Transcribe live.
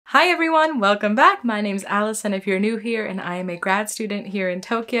Hi everyone, welcome back. My name's Allison if you're new here, and I am a grad student here in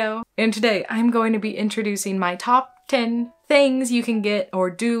Tokyo. And today I'm going to be introducing my top 10 things you can get or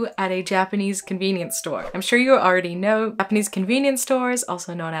do at a Japanese convenience store. I'm sure you already know Japanese convenience stores,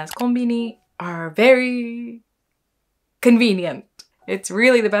 also known as konbini, are very convenient. It's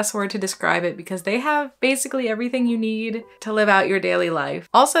really the best word to describe it because they have basically everything you need to live out your daily life.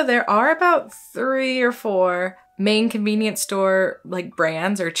 Also, there are about 3 or 4 main convenience store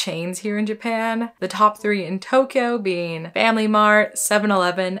brands or chains here in Japan. The top 3 in Tokyo being Family Mart,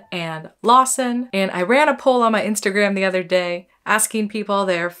 7-Eleven, and Lawson. And I ran a poll on my Instagram the other day asking people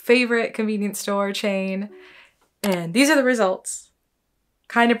their favorite convenience store chain. And these are the results.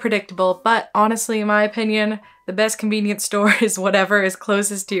 Kind of predictable, but honestly, in my opinion, the best convenience store is whatever is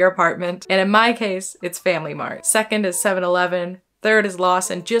closest to your apartment. And in my case, it's Family Mart. Second is 7-Eleven. Third is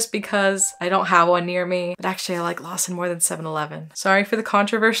Lawson, just because I don't have one near me. But actually, I like Lawson more than 7-Eleven. Sorry for the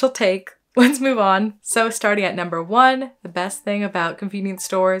controversial take. Let's move on. So starting at number 1, the best thing about convenience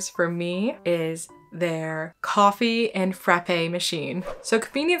stores for me is their coffee and frappe machine. So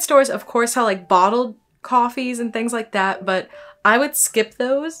convenience stores, of course, have bottled coffees and things like that, but I would skip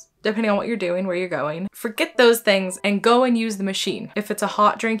those depending on what you're doing, where you're going. Forget those things and go and use the machine. If it's a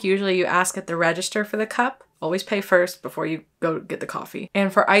hot drink, usually you ask at the register for the cup. Always pay first before you go get the coffee.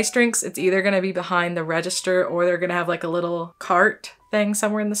 And for ice drinks, it's either gonna be behind the register or they're gonna have a little cart thing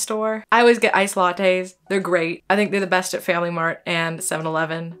somewhere in the store. I always get iced lattes. They're great. I think they're the best at Family Mart and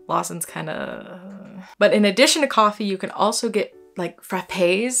 7-Eleven. Lawson's kinda... But in addition to coffee, you can also get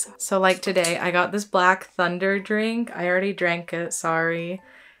frappes. So today, I got this Black Thunder drink. I already drank it, sorry.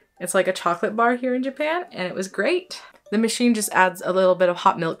 It's like a chocolate bar here in Japan, and it was great. The machine just adds a little bit of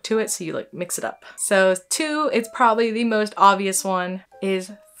hot milk to it, so you mix it up. So 2, it's probably the most obvious one,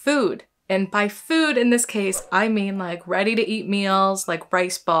 is food. And by food in this case, I mean ready to eat meals, like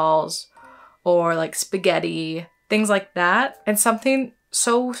rice balls or spaghetti, things like that. And something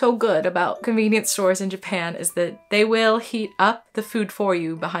so good about convenience stores in Japan is that they will heat up the food for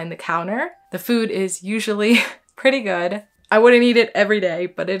you behind the counter. The food is usually pretty good. I wouldn't eat it every day,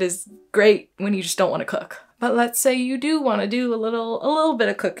 but it is great when you just don't want to cook. But let's say you do want to do a little bit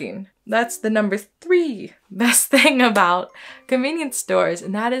of cooking. That's the number 3 best thing about convenience stores,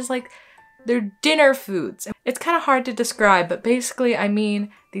 and that is their dinner foods. It's kind of hard to describe, but basically I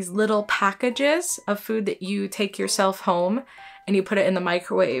mean these little packages of food that you take yourself home and you put it in the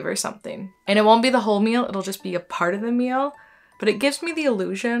microwave or something. And it won't be the whole meal, it'll just be a part of the meal. But it gives me the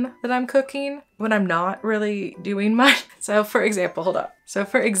illusion that I'm cooking when I'm not really doing much. So for example, hold up. So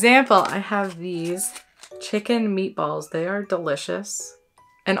for example, I have these chicken meatballs. They are delicious.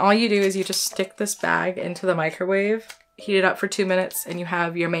 And all you do is you just stick this bag into the microwave, heat it up for 2 minutes, and you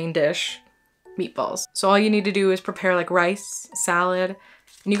have your main dish, meatballs. So all you need to do is prepare rice, salad,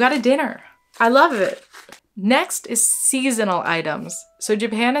 and you got a dinner. I love it. Next is seasonal items. So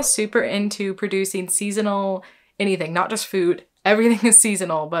Japan is super into producing seasonal anything, not just food. Everything is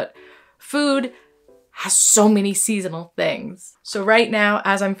seasonal, but food has so many seasonal things. So right now,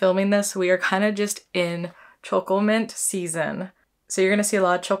 as I'm filming this, we are kind of just in chocolate season. So you're gonna see a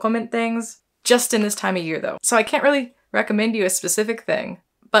lot of chocolate things just in this time of year though. So I can't really recommend you a specific thing,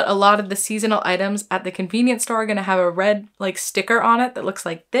 but a lot of the seasonal items at the convenience store are gonna have a red sticker on it that looks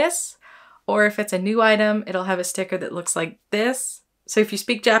like this. Or if it's a new item, it'll have a sticker that looks like this. So if you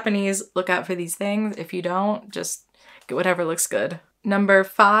speak Japanese, look out for these things. If you don't, just get whatever looks good. Number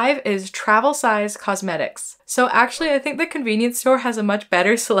 5 is travel size cosmetics. So actually, I think the convenience store has a much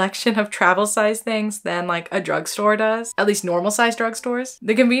better selection of travel size things than a drugstore does, at least normal size drugstores.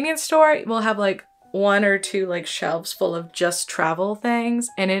 The convenience store will have 1 or 2 shelves full of just travel things,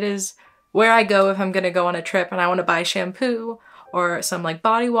 and it is where I go if I'm gonna go on a trip and I wanna buy shampoo or some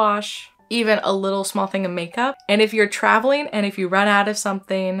body wash, even a little small thing of makeup. And if you're traveling and if you run out of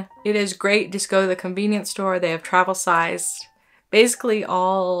something, it is great. Just go to the convenience store. They have travel sized, basically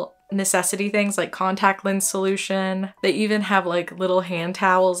all necessity things like contact lens solution. They even have little hand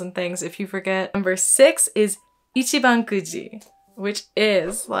towels and things if you forget. Number 6 is ichibankuji, which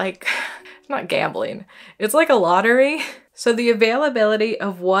is not gambling. It's like a lottery. So the availability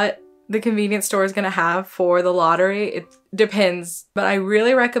of what the convenience store is gonna have for the lottery, it depends. But I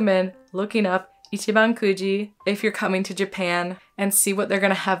really recommend looking up ichibankuji if you're coming to Japan and see what they're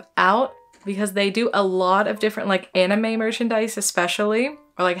gonna have out, because they do a lot of different anime merchandise especially,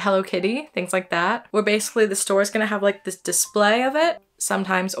 or Hello Kitty, things like that, where basically the store is gonna have this display of it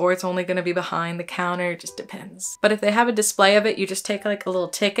sometimes, or it's only gonna be behind the counter, it just depends. But if they have a display of it, you just take a little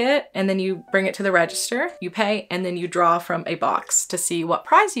ticket and then you bring it to the register, you pay, and then you draw from a box to see what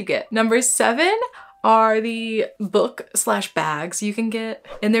prize you get. Number 7 are the book slash bags you can get.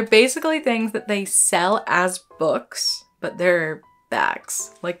 And they're basically things that they sell as books, but they're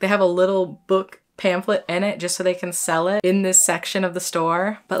bags. Like they have a little book pamphlet in it just so they can sell it in this section of the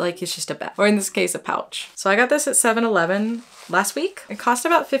store, but like it's just a bag, or in this case a pouch. So I got this at 7-Eleven last week. It cost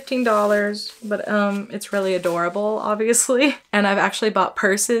about $15, but it's really adorable, obviously. And I've actually bought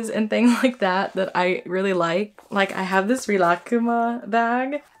purses and things like that I really like. Like I have this Rilakkuma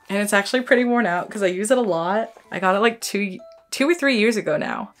bag and it's actually pretty worn out because I use it a lot. I got it like two or 3 years ago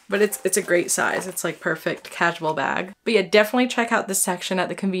now, but it's a great size. It's like perfect casual bag. But yeah, definitely check out this section at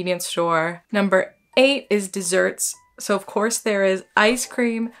the convenience store. Number 8 is desserts. So of course there is ice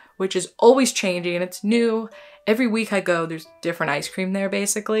cream, which is always changing and it's new. Every week I go, there's different ice cream there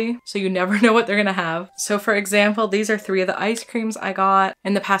basically. So you never know what they're gonna have. So for example, these are 3 of the ice creams I got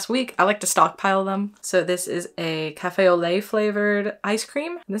in the past week. I like to stockpile them. So this is a cafe au lait flavored ice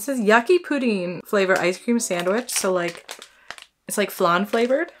cream. This is yucky pudding flavor ice cream sandwich. So like, it's like flan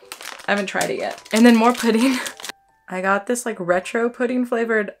flavored. I haven't tried it yet. And then more pudding. I got this like retro pudding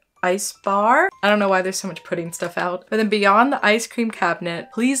flavored ice bar. I don't know why there's so much pudding stuff out. But then beyond the ice cream cabinet,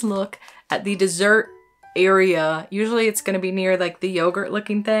 please look at the dessert area. Usually it's gonna be near like the yogurt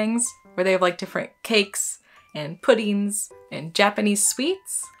looking things where they have like different cakes and puddings and Japanese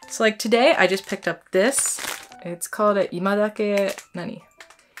sweets. So like today I just picked up this. It's called a imadake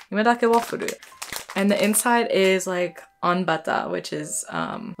waffle. And the inside is like onbata, which is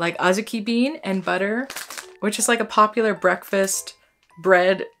like azuki bean and butter, which is like a popular breakfast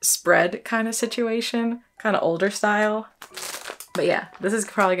bread spread kind of situation, kind of older style. But yeah, this is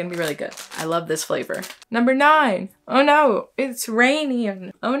probably gonna be really good. I love this flavor. Number 9. Oh no, it's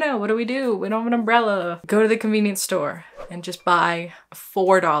raining. Oh no, what do? We don't have an umbrella. Go to the convenience store and just buy a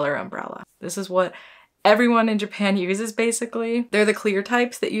 $4 umbrella. This is what everyone in Japan uses basically. They're the clear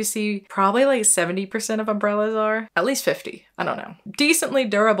types that you see probably like 70% of umbrellas are. At least 50, I don't know. Decently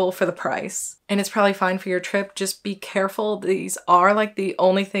durable for the price. And it's probably fine for your trip. Just be careful. These are like the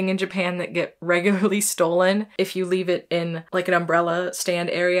only thing in Japan that get regularly stolen if you leave it in like an umbrella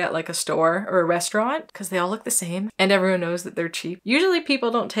stand area at like a store or a restaurant, because they all look the same and everyone knows that they're cheap. Usually people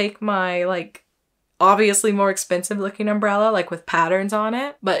don't take my like obviously more expensive looking umbrella like with patterns on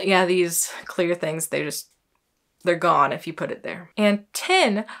it, but yeah, these clear things, they're gone if you put it there. And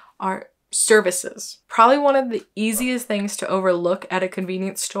 10 are services. Probably one of the easiest things to overlook at a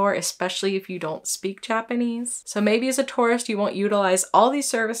convenience store, especially if you don't speak Japanese. So maybe as a tourist you won't utilize all these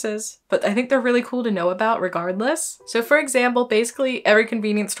services, but I think they're really cool to know about regardless. So for example, basically every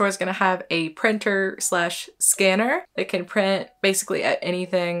convenience store is going to have a printer slash scanner that can print basically at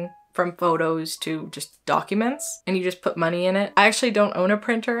anything from photos to just documents, and you just put money in it. I actually don't own a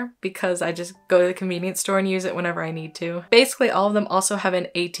printer because I just go to the convenience store and use it whenever I need to. Basically all of them also have an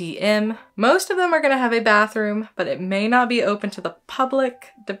ATM. Most of them are gonna have a bathroom, but it may not be open to the public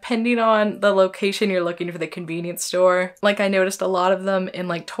depending on the location you're looking for the convenience store. Like I noticed a lot of them in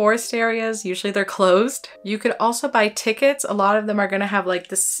like tourist areas, usually they're closed. You could also buy tickets. A lot of them are gonna have like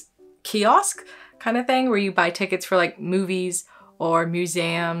this kiosk kind of thing where you buy tickets for like movies or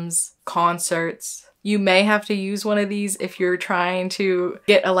museums, concerts. You may have to use one of these if you're trying to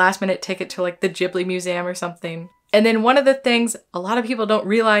get a last minute ticket to like the Ghibli Museum or something. And then one of the things a lot of people don't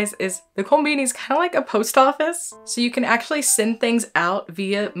realize is the konbini is kind of like a post office. So you can actually send things out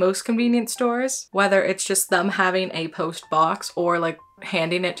via most convenience stores, whether it's just them having a post box or like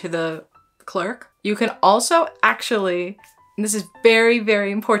handing it to the clerk. You can also actually, and this is very,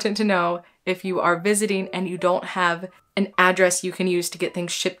 very important to know if you are visiting and you don't have an address you can use to get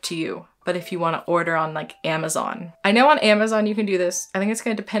things shipped to you, but if you want to order on like Amazon. I know on Amazon you can do this. I think it's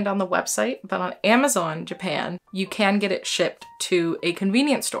going to depend on the website, but on Amazon Japan, you can get it shipped to a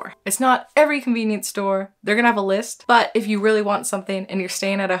convenience store. It's not every convenience store. They're going to have a list, but if you really want something and you're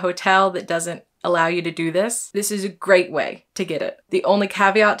staying at a hotel that doesn't allow you to do this, this is a great way to get it. The only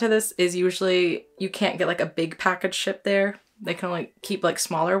caveat to this is usually you can't get like a big package shipped there. They can only keep like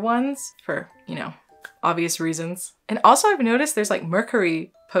smaller ones for, you know, obvious reasons. And also I've noticed there's like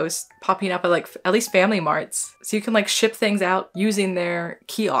Mercury posts popping up at like at least Family Marts. So you can like ship things out using their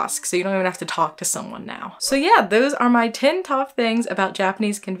kiosk. So you don't even have to talk to someone now. So yeah, those are my 10 top things about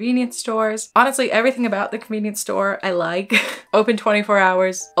Japanese convenience stores. Honestly, everything about the convenience store I like. Open 24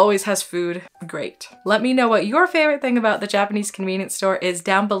 hours, always has food, great. Let me know what your favorite thing about the Japanese convenience store is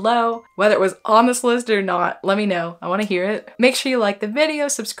down below. Whether it was on this list or not, let me know. I want to hear it. Make sure you like the video,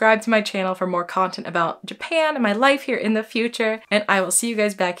 subscribe to my channel for more content about Japan and my life here in the future, and I will see you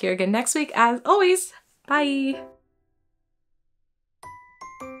guys back here again next week as always. Bye!